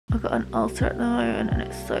I've got an ulcer at the moment and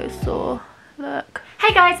it's so sore. Look.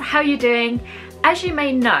 Hey guys, how are you doing? As you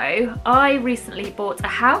may know, I recently bought a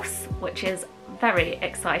house, which is very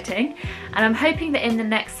exciting, and I'm hoping that in the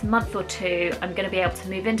next month or two I'm going to be able to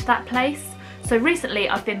move into that place. So recently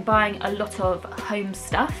I've been buying a lot of home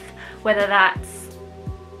stuff, whether that's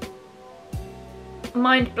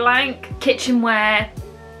mind blank, kitchenware,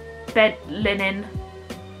 bed linen.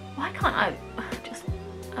 Why can't I just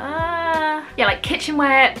yeah, like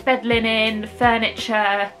kitchenware, bed linen,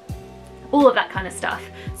 furniture, all of that kind of stuff.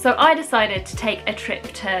 So I decided to take a trip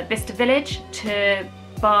to Bicester Village to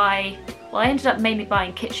buy, well, I ended up mainly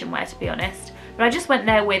buying kitchenware, to be honest, but I just went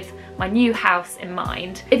there with my new house in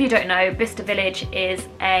mind. If you don't know, Bicester Village is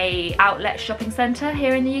a outlet shopping centre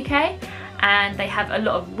here in the UK, and they have a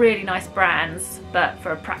lot of really nice brands, but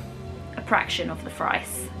for a fraction of the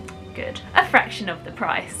price. Good. A fraction of the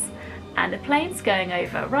price. And a plane's going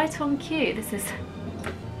over right on cue. This is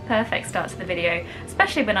perfect start to the video,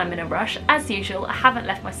 especially when I'm in a rush. As usual, I haven't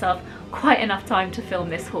left myself quite enough time to film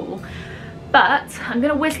this haul, but I'm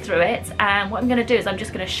going to whiz through it, and what I'm going to do is I'm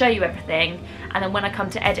just going to show you everything, and then when I come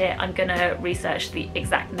to edit I'm going to research the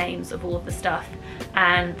exact names of all of the stuff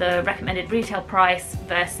and the recommended retail price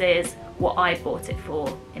versus what I bought it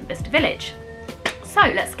for in Bicester Village. So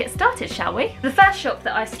let's get started, shall we? The first shop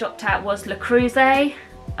that I stopped at was Le Creuset.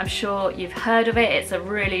 I'm sure you've heard of it. It's a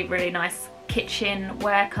really, really nice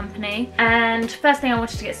kitchenware company. And first thing I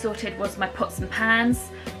wanted to get sorted was my pots and pans.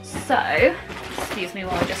 So, excuse me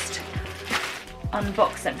while I just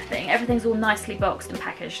unbox everything. Everything's all nicely boxed and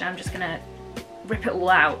packaged, and I'm just gonna rip it all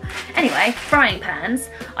out. Anyway, frying pans.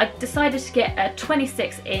 I decided to get a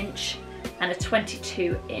 26-inch and a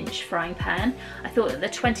 22-inch frying pan. I thought that the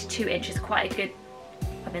 22-inch is quite a good,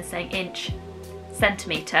 I've been saying inch,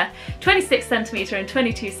 centimetre, 26 centimetre and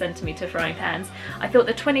 22 centimetre frying pans. I thought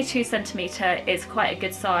the 22 centimetre is quite a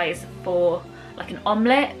good size for like an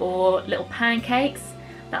omelette or little pancakes,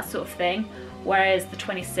 that sort of thing, whereas the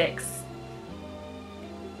 26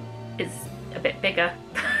 is a bit bigger.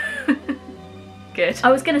 Good.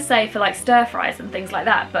 I was going to say for like stir fries and things like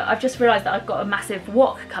that, but I've just realised that I've got a massive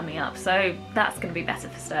wok coming up, so that's going to be better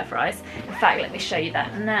for stir fries. In fact, let me show you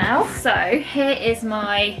that now. So here is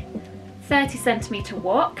my 30 centimetre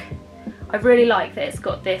wok. I really like that it's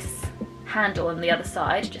got this handle on the other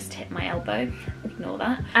side. Just hit my elbow, ignore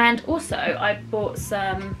that. And also I bought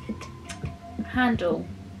some handle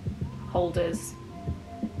holders.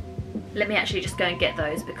 Let me actually just go and get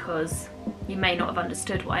those, because you may not have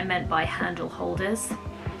understood what I meant by handle holders.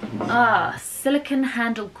 Ah, silicone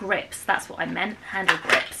handle grips, that's what I meant, handle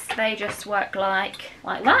grips. They just work like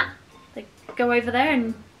that. They go over there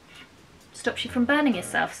and stops you from burning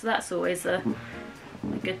yourself, so that's always a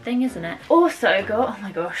good thing, isn't it? Also got, oh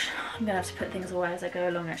my gosh, I'm gonna have to put things away as I go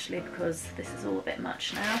along actually, because this is all a bit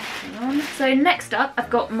much now. Hang on. So next up, I've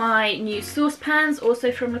got my new saucepans,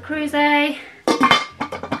 also from Le Creuset,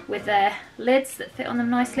 with their lids that fit on them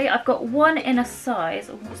nicely. I've got one in a size,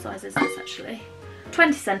 oh, what size is this actually?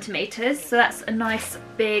 20 centimetres, so that's a nice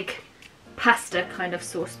big pasta kind of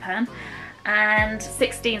saucepan, and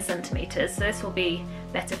 16 centimetres, so this will be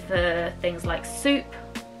better for things like soup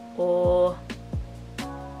or,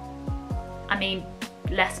 I mean,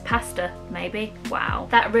 less pasta maybe. Wow,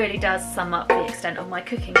 that really does sum up the extent of my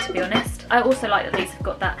cooking, to be honest. I also like that these have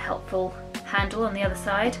got that helpful handle on the other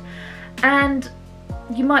side. And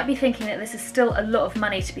you might be thinking that this is still a lot of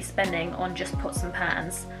money to be spending on just pots and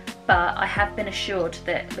pans, but I have been assured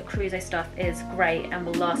that Le Creuset stuff is great and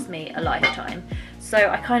will last me a lifetime. So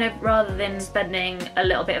I kind of, rather than spending a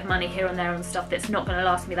little bit of money here and there on stuff that's not going to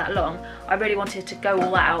last me that long, I really wanted to go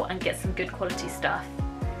all out and get some good quality stuff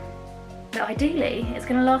that ideally it's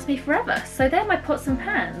going to last me forever. So they're my pots and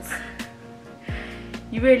pans.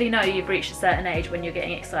 You really know you've reached a certain age when you're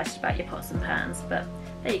getting excited about your pots and pans, but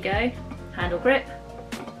there you go. Handle grip.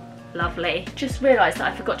 Lovely. Just realised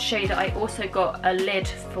that I forgot to show you that I also got a lid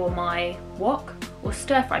for my wok, or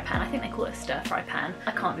stir fry pan. I think they call it a stir fry pan.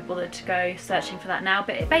 I can't be bothered to go searching for that now,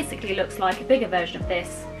 but it basically looks like a bigger version of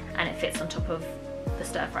this, and it fits on top of the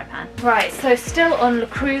stir fry pan. Right, so still on Le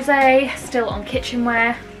Creuset, still on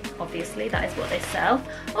kitchenware. Obviously, that is what they sell.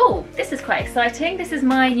 Oh, this is quite exciting. This is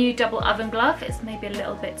my new double oven glove. It's maybe a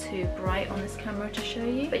little bit too bright on this camera to show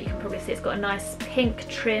you, but you can probably see it's got a nice pink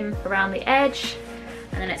trim around the edge,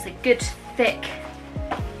 and then it's a good thick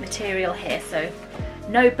material here, so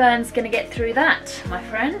no burn's gonna get through that, my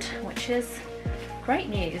friend, which is great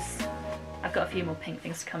news. I've got a few more pink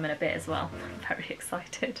things to come in a bit as well. I'm very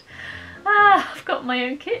excited. Ah, I've got my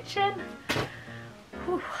own kitchen.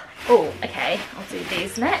 Whew. Oh, okay, I'll do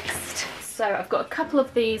these next. So I've got a couple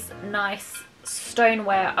of these nice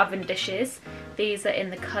stoneware oven dishes. These are in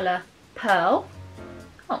the colour Pearl.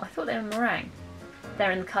 Oh, I thought they were meringue.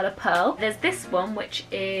 They're in the colour Pearl. There's this one, which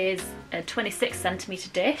is a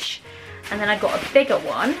 26cm dish. And then I got a bigger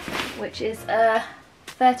one, which is a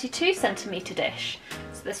 32cm dish.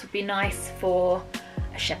 So this would be nice for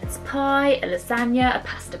a shepherd's pie, a lasagna, a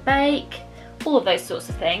pasta bake, all of those sorts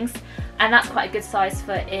of things. And that's quite a good size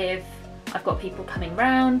for if I've got people coming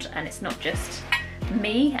round and it's not just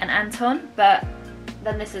me and Anton, but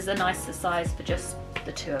then this is a nicer size for just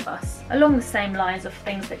the two of us. Along the same lines of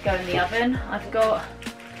things that go in the oven, I've got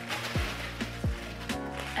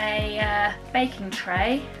a baking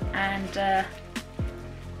tray and a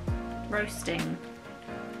roasting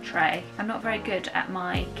tray. I'm not very good at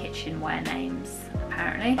my kitchenware names,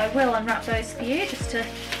 apparently. I will unwrap those for you just to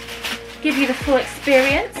give you the full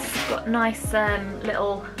experience. Got nice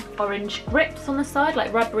little orange grips on the side,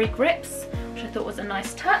 like rubbery grips, which I thought was a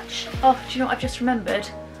nice touch. Oh, do you know what I've just remembered?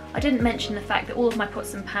 I didn't mention the fact that all of my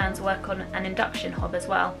pots and pans work on an induction hob as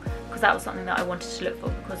well, because that was something that I wanted to look for,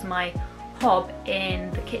 because my hob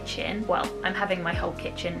in the kitchen, well, I'm having my whole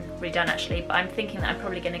kitchen redone actually, but I'm thinking that I'm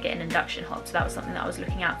probably going to get an induction hob, so that was something that I was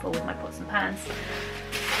looking out for with my pots and pans.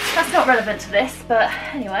 That's not relevant to this, but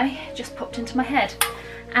anyway, it just popped into my head.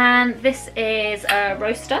 And this is a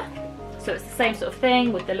roaster, so it's the same sort of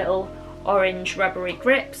thing with the little orange rubbery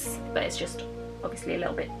grips, but it's just obviously a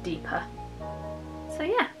little bit deeper. So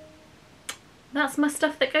yeah, that's my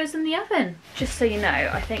stuff that goes in the oven. Just so you know,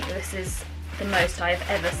 I think this is the most I've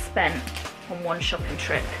ever spent on one shopping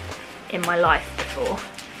trip in my life before.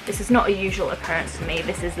 This is not a usual occurrence for me.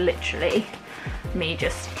 This is literally me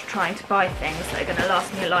just trying to buy things that are going to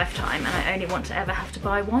last me a lifetime, and I only want to ever have to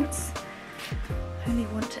buy once. Only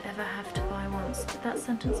want to ever have to buy once. Did that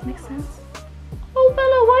sentence make sense? Oh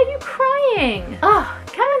Bella, why are you crying? Oh,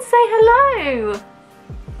 come and say hello.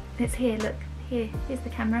 It's here, look. Here's the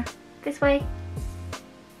camera. This way.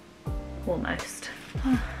 Almost.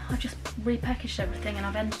 Oh, I've just repackaged everything and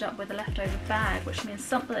I've ended up with a leftover bag, which means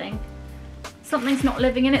something's not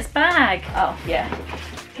living in its bag. Oh yeah,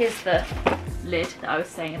 here's the lid that I was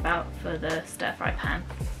saying about for the stir fry pan.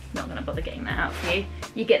 Not gonna bother getting that out for you.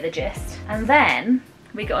 You get the gist. And then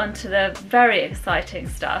we got onto the very exciting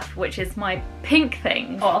stuff, which is my pink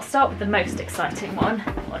thing. Oh, I'll start with the most exciting one.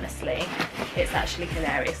 Honestly, it's actually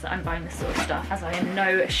hilarious that I'm buying this sort of stuff, as I am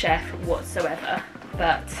no chef whatsoever.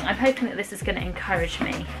 But I'm hoping that this is going to encourage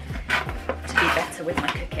me to be better with my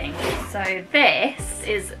cooking. So this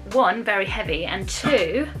is, one, very heavy, and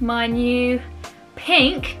two, my new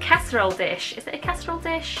pink casserole dish. Is it a casserole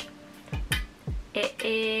dish? It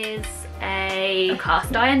is a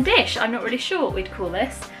cast iron dish. I'm not really sure what we'd call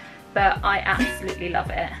this, but I absolutely love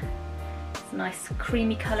it. It's a nice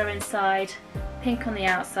creamy colour inside, pink on the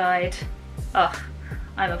outside. Ugh,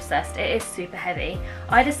 I'm obsessed. It is super heavy.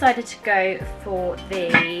 I decided to go for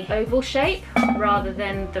the oval shape rather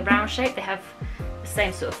than the round shape. They have the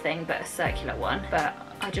same sort of thing but a circular one, but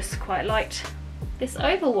I just quite liked this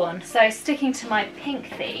oval one. So sticking to my pink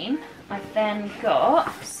theme, I've then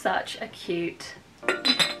got such a cute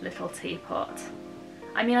little teapot.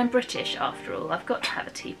 I mean, I'm British after all. I've got to have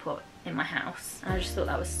a teapot in my house, and I just thought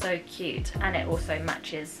that was so cute, and it also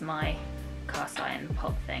matches my cast iron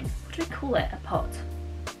pot thing. What do we call it? A pot?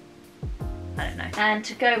 I don't know. And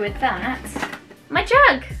to go with that, my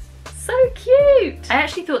jug! So cute! I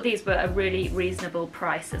actually thought these were a really reasonable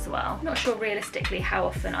price as well. I'm not sure realistically how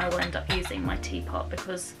often I will end up using my teapot,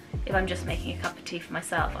 because if I'm just making a cup of tea for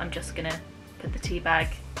myself, I'm just gonna put the tea bag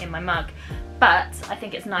in my mug. But I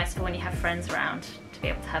think it's nice for when you have friends around to be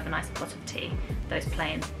able to have a nice pot of tea. Those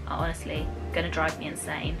planes are honestly gonna drive me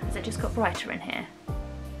insane. Has it just got brighter in here?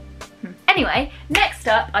 Anyway, next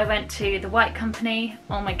up I went to the White Company.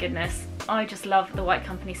 Oh my goodness, I just love the White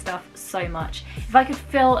Company stuff so much. If I could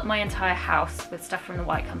fill my entire house with stuff from the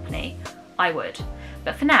White Company, I would.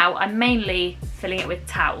 But for now, I'm mainly filling it with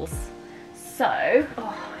towels. So,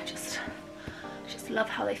 oh, I just love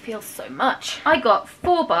how they feel so much. I got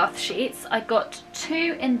 4 bath sheets. I got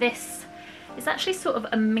 2 in this, it's actually sort of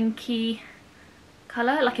a minky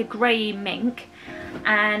colour, like a grey mink,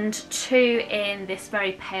 and 2 in this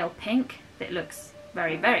very pale pink that looks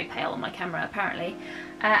very, very pale on my camera apparently.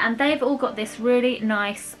 And they've all got this really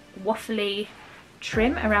nice waffly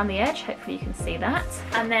trim around the edge. Hopefully you can see that.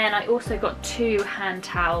 And then I also got 2 hand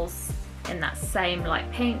towels in that same light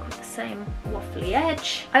pink with the same waffly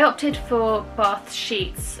edge. I opted for bath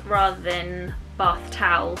sheets rather than bath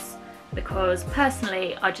towels because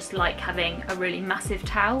personally I just like having a really massive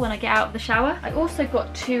towel when I get out of the shower. I also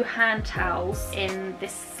got 2 hand towels in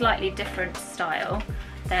this slightly different style.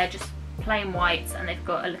 They're just plain white and they've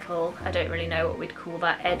got a little, I don't really know what we'd call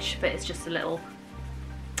that edge, but it's just a little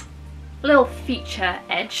little feature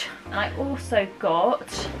edge. And I also got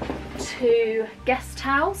 2 guest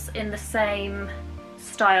towels in the same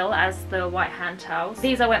style as the white hand towels.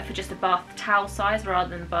 These I went for just a bath towel size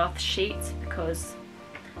rather than bath sheets because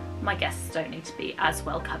my guests don't need to be as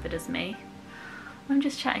well covered as me. I'm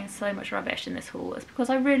just chatting so much rubbish in this haul. It's because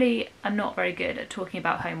I really am not very good at talking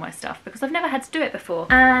about homeware stuff because I've never had to do it before.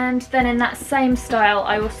 And then in that same style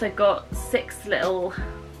I also got 6 little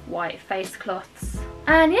white face cloths.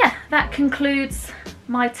 And yeah, that concludes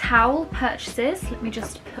my towel purchases. Let me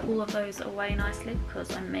just put all of those away nicely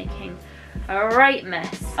because I'm making a right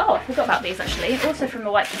mess. Oh, I forgot about these actually. Also from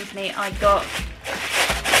the White Company I got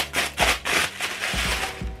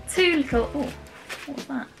 2 little, oh, what was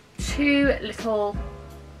that? 2 little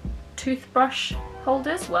toothbrush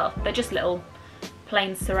holders. Well, they're just little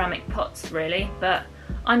plain ceramic pots really, but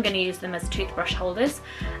I'm going to use them as toothbrush holders.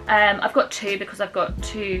 I've got 2 because I've got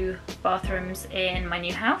 2 bathrooms in my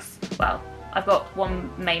new house. Well, I've got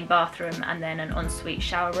 1 main bathroom and then an ensuite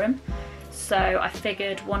shower room. So I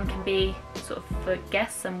figured one can be sort of for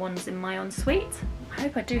guests and one's in my ensuite. I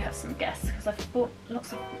hope I do have some guests because I've bought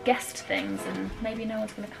lots of guest things and maybe no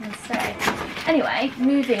one's going to come and stay. Anyway,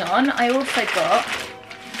 moving on, I also got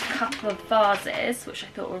a couple of vases which I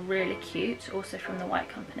thought were really cute, also from the White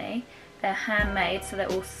Company. They're handmade, so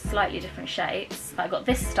they're all slightly different shapes. I got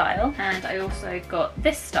this style and I also got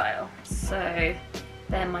this style. So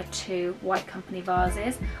they're my 2 White Company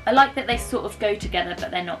vases. I like that they sort of go together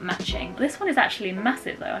but they're not matching. This one is actually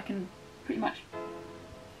massive though. I can pretty much...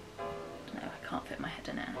 No, I can't fit my head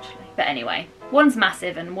in it actually. But anyway, one's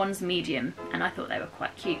massive and one's medium and I thought they were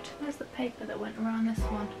quite cute. Where's the paper that went around this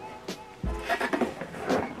one?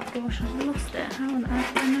 Gosh, I've lost it. How on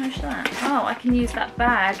earth did I manage that? Oh, I can use that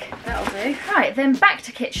bag. That'll do. Right, then back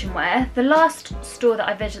to kitchenware. The last store that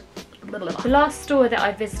I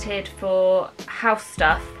visited for house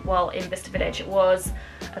stuff while in Bicester Village was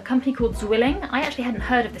a company called Zwilling. I actually hadn't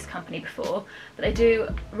heard of this company before, but they do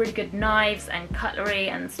really good knives and cutlery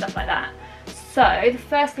and stuff like that. So the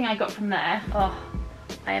first thing I got from there, oh,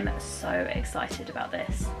 I am so excited about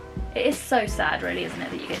this. It is so sad really, isn't it,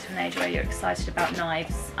 that you get to an age where you're excited about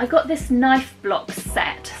knives. I got this knife block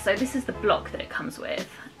set, so this is the block that it comes with,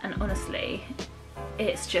 and honestly,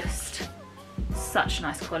 it's just such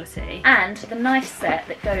nice quality. And the knife set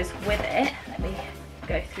that goes with it, let me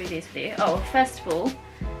go through these for you. Oh, first of all,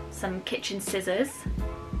 some kitchen scissors,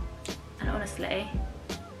 and honestly,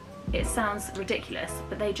 it sounds ridiculous,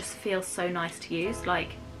 but they just feel so nice to use,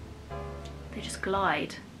 like, they just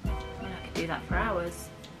glide. I mean, I could do that for hours.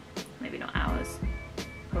 Maybe not hours,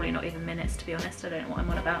 probably not even minutes to be honest. I don't know what I'm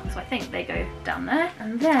on about. So I think they go down there.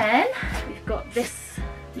 And then we've got this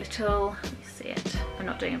little, let me see it. I'm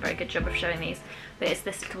not doing a very good job of showing these, but it's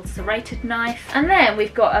this little serrated knife. And then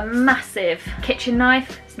we've got a massive kitchen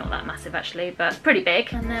knife. It's not that massive actually, but pretty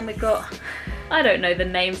big. And then we've got, I don't know the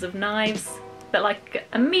names of knives, but like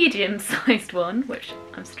a medium-sized one, which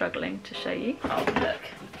I'm struggling to show you. Oh, look.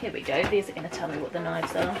 Here we go, these are going to tell me what the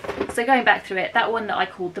knives are. So going back through it, that one that I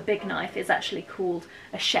called the big knife is actually called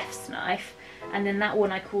a chef's knife. And then that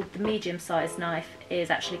one I called the medium-sized knife is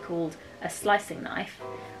actually called a slicing knife.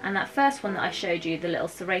 And that first one that I showed you, the little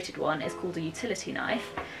serrated one, is called a utility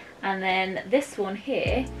knife. And then this one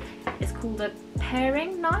here is called a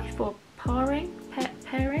paring knife, or paring?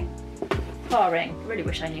 Paring? Paring. Really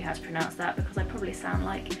wish I knew how to pronounce that because I probably sound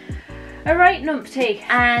like a right numpty.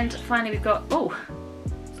 And finally we've got, oh,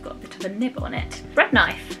 got a bit of a nib on it. Bread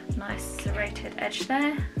knife. Nice serrated edge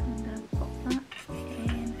there. I'm going to pop that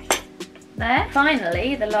in there.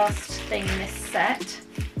 Finally, the last thing in this set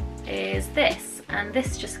is this. And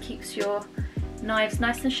this just keeps your knives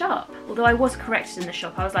nice and sharp. Although I was corrected in the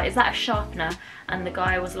shop. I was like, is that a sharpener? And the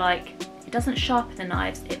guy was like, it doesn't sharpen the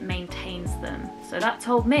knives, it maintains them. So that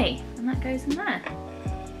told me. And that goes in there.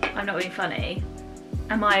 I'm not being funny.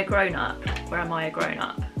 Am I a grown-up, or am I a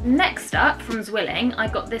grown-up? Next up, from Zwilling, I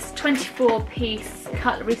got this 24-piece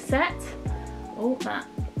cutlery set. Oh, that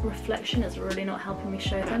reflection is really not helping me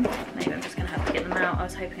show them. Maybe I'm just going to have to get them out. I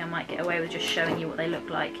was hoping I might get away with just showing you what they look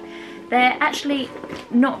like. They're actually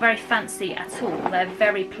not very fancy at all. They're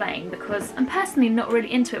very plain because I'm personally not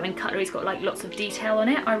really into it when cutlery's got like lots of detail on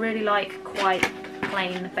it. I really like quite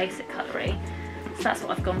plain, basic cutlery. So that's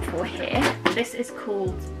what I've gone for here. This is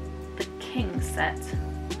called the King set,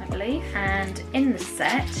 I believe. And in the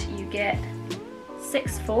set you get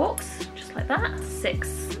 6 forks, just like that,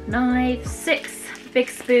 6 knives, 6 big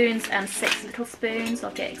spoons and 6 little spoons.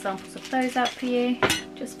 I'll get examples of those out for you.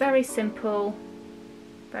 Just very simple,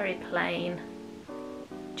 very plain,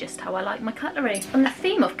 just how I like my cutlery. On the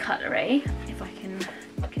theme of cutlery, if I can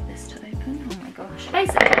get this to open, oh my gosh.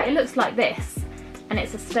 Basically it looks like this. and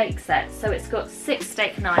it's a steak set, so it's got 6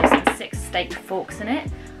 steak knives and 6 steak forks in it.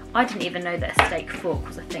 I didn't even know that a steak fork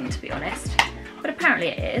was a thing, to be honest, but apparently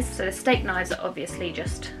it is. So the steak knives are obviously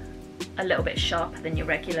just a little bit sharper than your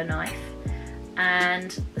regular knife,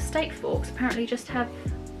 and the steak forks apparently just have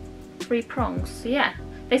 3 prongs. So yeah,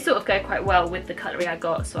 they sort of go quite well with the cutlery I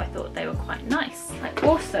got, so I thought they were quite nice. I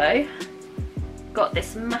also got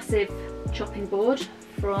this massive chopping board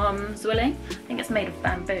from Zwilling. I think it's made of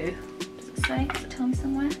bamboo. Does it say? Does it tell me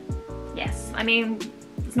somewhere? Yes. I mean,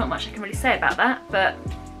 there's not much I can really say about that, but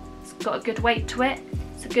it's got a good weight to it.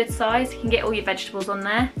 It's a good size. You can get all your vegetables on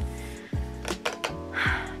there.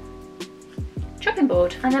 Chopping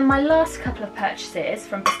board. And then my last couple of purchases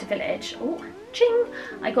from Bicester Village. Oh, ching!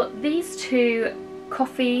 I got these 2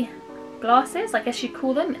 coffee glasses, I guess you'd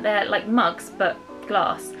call them. They're like mugs, but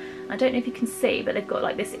glass. I don't know if you can see, but they've got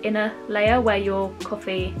like this inner layer where your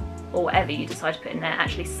coffee or whatever you decide to put in there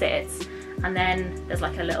actually sits, and then there's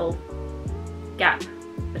like a little gap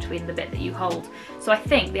between the bit that you hold. So I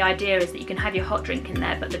think the idea is that you can have your hot drink in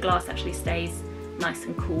there, but the glass actually stays nice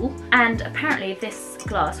and cool. And apparently this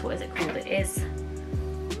glass, what is it called? It is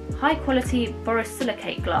high quality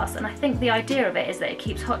borosilicate glass, and I think the idea of it is that it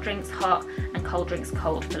keeps hot drinks hot and cold drinks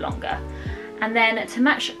cold for longer. And then to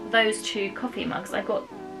match those 2 coffee mugs, I got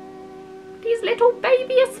these little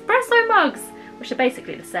baby espresso mugs, which are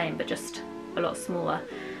basically the same but just a lot smaller,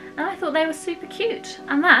 and I thought they were super cute.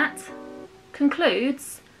 And that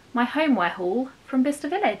concludes my homeware haul from Bicester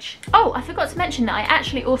Village. Oh, I forgot to mention that I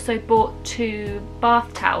actually also bought 2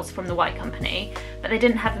 bath towels from the White Company, but they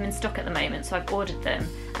didn't have them in stock at the moment, so I've ordered them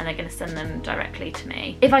and they're going to send them directly to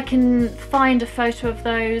me. If I can find a photo of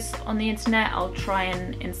those on the internet, I'll try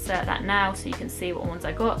and insert that now so you can see what ones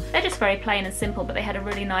I got. They're just very plain and simple, but they had a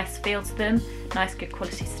really nice feel to them, nice good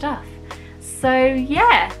quality stuff. So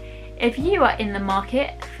yeah, if you are in the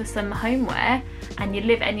market for some homeware and you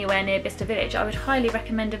live anywhere near Bicester Village, I would highly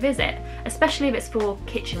recommend a visit, especially if it's for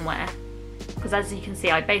kitchenware, because as you can see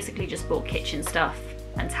I basically just bought kitchen stuff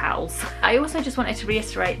and towels. I also just wanted to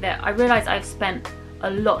reiterate that I realise I've spent a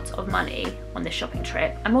lot of money on this shopping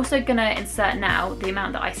trip. I'm also going to insert now the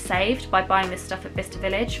amount that I saved by buying this stuff at Bicester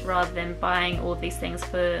Village rather than buying all these things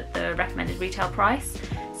for the recommended retail price.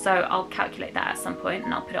 So I'll calculate that at some point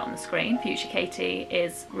and I'll put it on the screen. Future Katie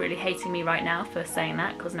is really hating me right now for saying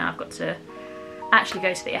that, because now I've got to actually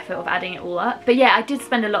go to the effort of adding it all up. But yeah, I did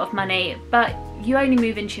spend a lot of money, but you only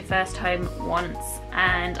move into your first home once,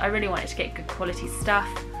 and I really wanted to get good quality stuff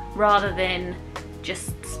rather than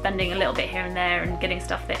just spending a little bit here and there and getting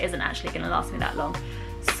stuff that isn't actually going to last me that long.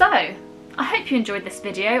 So I hope you enjoyed this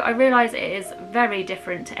video. I realise it is very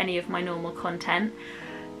different to any of my normal content,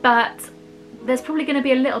 but there's probably going to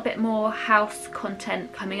be a little bit more house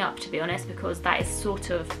content coming up, to be honest, because that is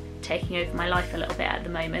sort of taking over my life a little bit at the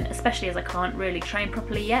moment, especially as I can't really train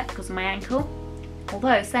properly yet because of my ankle.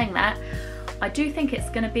 Although saying that, I do think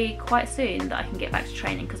it's going to be quite soon that I can get back to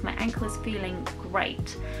training because my ankle is feeling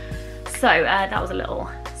great. So that was a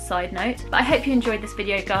little side note, but I hope you enjoyed this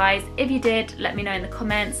video, guys. If you did, let me know in the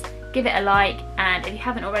comments, give it a like, and if you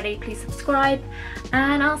haven't already, please subscribe,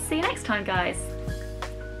 and I'll see you next time, guys.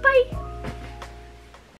 Bye!